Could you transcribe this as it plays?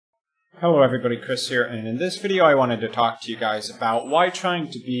Hello everybody, Chris here, and in this video I wanted to talk to you guys about why trying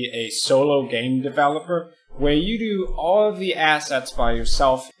to be a solo game developer, where you do all of the assets by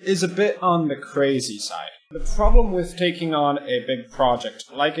yourself, is a bit on the crazy side. The problem with taking on a big project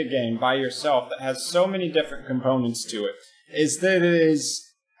like a game by yourself that has so many different components to it is that it is,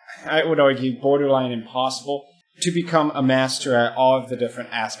 I would argue, borderline impossible to become a master at all of the different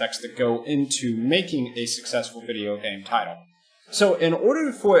aspects that go into making a successful video game title. So in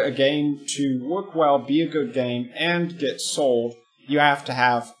order for a game to work well, be a good game, and get sold, you have to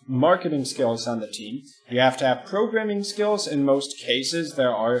have marketing skills on the team. You have to have programming skills. In most cases,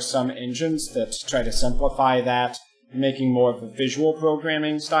 there are some engines that try to simplify that, making more of a visual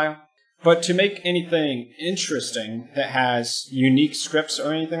programming style. But to make anything interesting that has unique scripts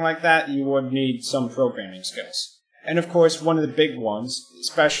or anything like that, you would need some programming skills. And of course, one of the big ones,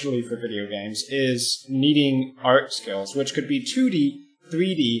 especially for video games, is needing art skills, which could be 2D,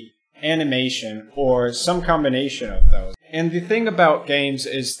 3D, animation, or some combination of those. And the thing about games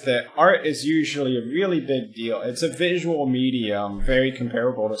is that art is usually a really big deal. It's a visual medium, very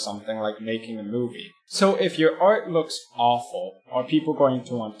comparable to something like making a movie. So if your art looks awful, are people going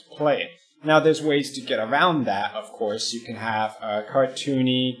to want to play it? Now there's ways to get around that, of course. You can have a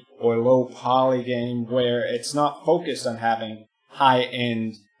cartoony or low poly game where it's not focused on having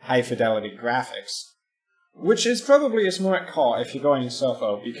high-end, high-fidelity graphics. Which is probably a smart call if you're going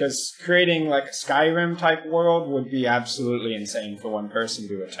solo, because creating like a Skyrim type world would be absolutely insane for one person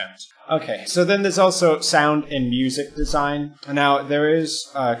to attempt. Okay, so then there's also sound and music design. Now there is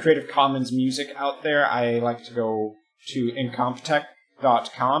Creative Commons music out there. I like to go to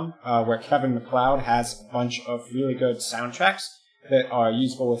Incompetech.com, where Kevin MacLeod has a bunch of really good soundtracks that are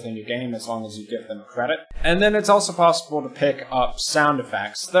useful within your game as long as you give them credit. And then it's also possible to pick up sound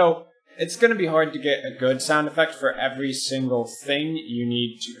effects, though it's going to be hard to get a good sound effect for every single thing you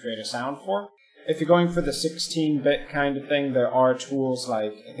need to create a sound for. If you're going for the 16-bit kind of thing, there are tools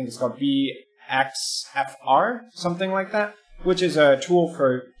like, I think it's called BXFR, something like that, which is a tool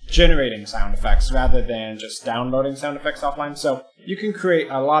for generating sound effects rather than just downloading sound effects offline. So you can create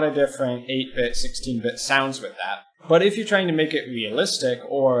a lot of different 8-bit, 16-bit sounds with that. But if you're trying to make it realistic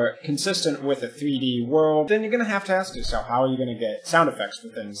or consistent with a 3D world, then you're going to have to ask yourself, how are you going to get sound effects for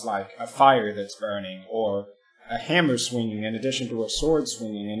things like a fire that's burning, or a hammer swinging in addition to a sword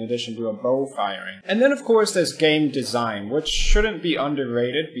swinging, in addition to a bow firing. And then of course there's game design, which shouldn't be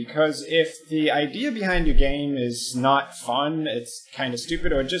underrated, because if the idea behind your game is not fun, it's kind of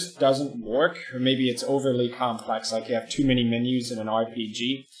stupid, or it just doesn't work, or maybe it's overly complex, like you have too many menus in an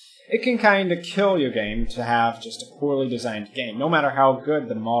RPG, it can kind of kill your game to have just a poorly designed game, no matter how good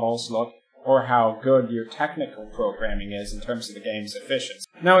the models look or how good your technical programming is in terms of the game's efficiency.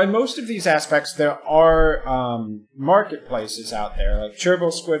 Now, in most of these aspects, there are marketplaces out there, like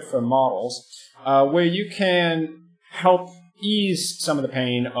TurboSquid for models, where you can help ease some of the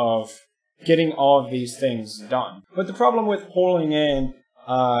pain of getting all of these things done. But the problem with pulling in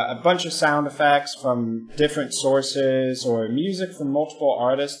a bunch of sound effects from different sources or music from multiple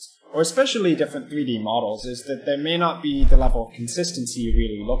artists, or especially different 3D models, is that there may not be the level of consistency you're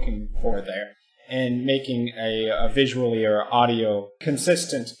really looking for there in making a visually or audio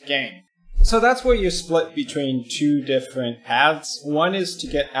consistent game. So that's where you're split between two different paths. One is to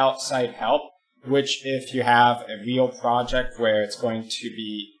get outside help, which if you have a real project where it's going to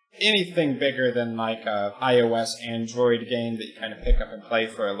be anything bigger than like a iOS, Android game that you kind of pick up and play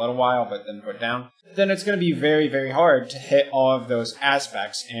for a little while but then put down, then it's going to be very, very hard to hit all of those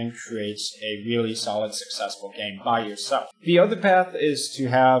aspects and create a really solid, successful game by yourself. The other path is to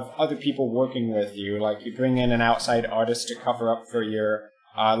have other people working with you, like you bring in an outside artist to cover up for your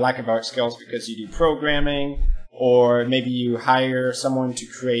lack of art skills because you do programming, or maybe you hire someone to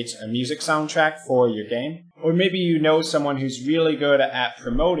create a music soundtrack for your game. Or maybe you know someone who's really good at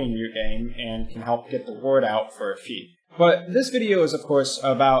promoting your game and can help get the word out for a fee. But this video is, of course,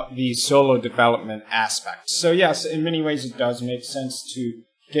 about the solo development aspect. So yes, in many ways it does make sense to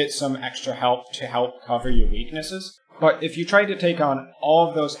get some extra help to help cover your weaknesses. But if you try to take on all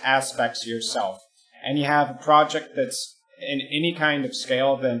of those aspects yourself, and you have a project that's in any kind of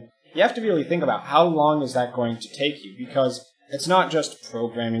scale, then you have to really think about how long is that going to take you, because it's not just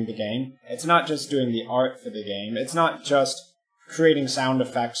programming the game, it's not just doing the art for the game, it's not just creating sound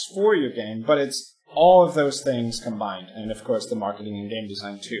effects for your game, but it's all of those things combined, and of course the marketing and game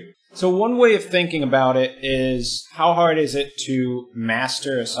design too. So one way of thinking about it is, how hard is it to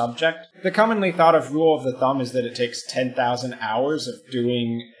master a subject? The commonly thought of rule of the thumb is that it takes 10,000 hours of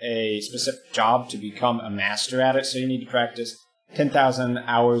doing a specific job to become a master at it, so you need to practice 10,000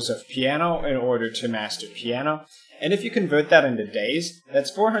 hours of piano in order to master piano. And if you convert that into days,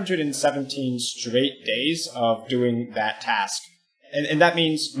 that's 417 straight days of doing that task. And that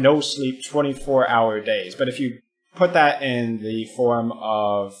means no sleep, 24-hour days. But if you put that in the form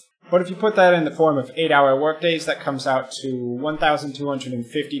of 8-hour work days, that comes out to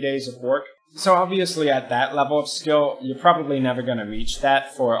 1,250 days of work. So obviously at that level of skill, you're probably never going to reach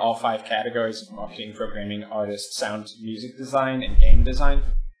that for all 5 categories of marketing, programming, artist, sound, music design, and game design.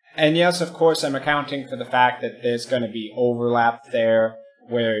 And yes, of course, I'm accounting for the fact that there's going to be overlap there,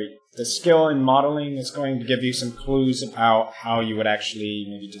 where the skill in modeling is going to give you some clues about how you would actually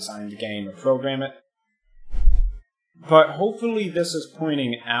maybe design the game or program it. But hopefully this is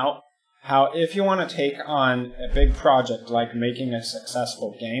pointing out how if you want to take on a big project like making a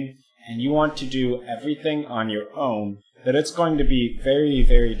successful game, and you want to do everything on your own, that it's going to be very,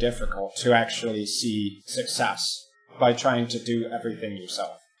 very difficult to actually see success by trying to do everything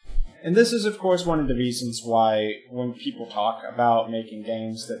yourself. And this is, of course, one of the reasons why when people talk about making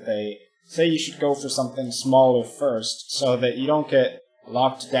games that they say you should go for something smaller first so that you don't get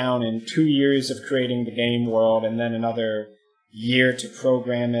locked down in 2 years of creating the game world and then another year to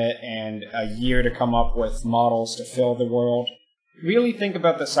program it and a year to come up with models to fill the world. Really think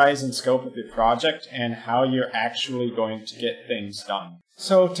about the size and scope of your project and how you're actually going to get things done.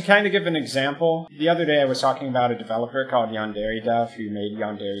 So to kind of give an example, the other day I was talking about a developer called Yandere Dev who made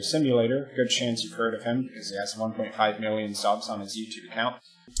Yandere Simulator. Good chance you've heard of him because he has 1.5 million subs on his YouTube account.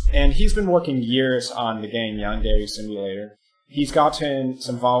 And he's been working years on the game Yandere Simulator. He's gotten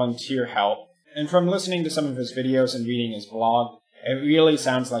some volunteer help. And from listening to some of his videos and reading his blog, it really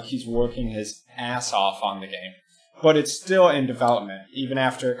sounds like he's working his ass off on the game. But it's still in development. Even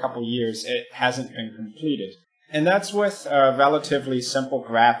after a couple years, it hasn't been completed. And that's with relatively simple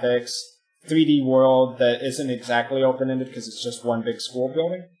graphics, 3D world that isn't exactly open-ended because it's just one big school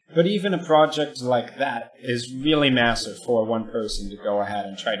building. But even a project like that is really massive for one person to go ahead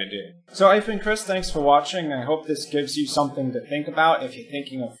and try to do. So I've been Chris, thanks for watching. I hope this gives you something to think about if you're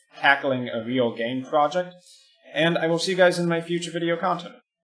thinking of tackling a real game project. And I will see you guys in my future video content.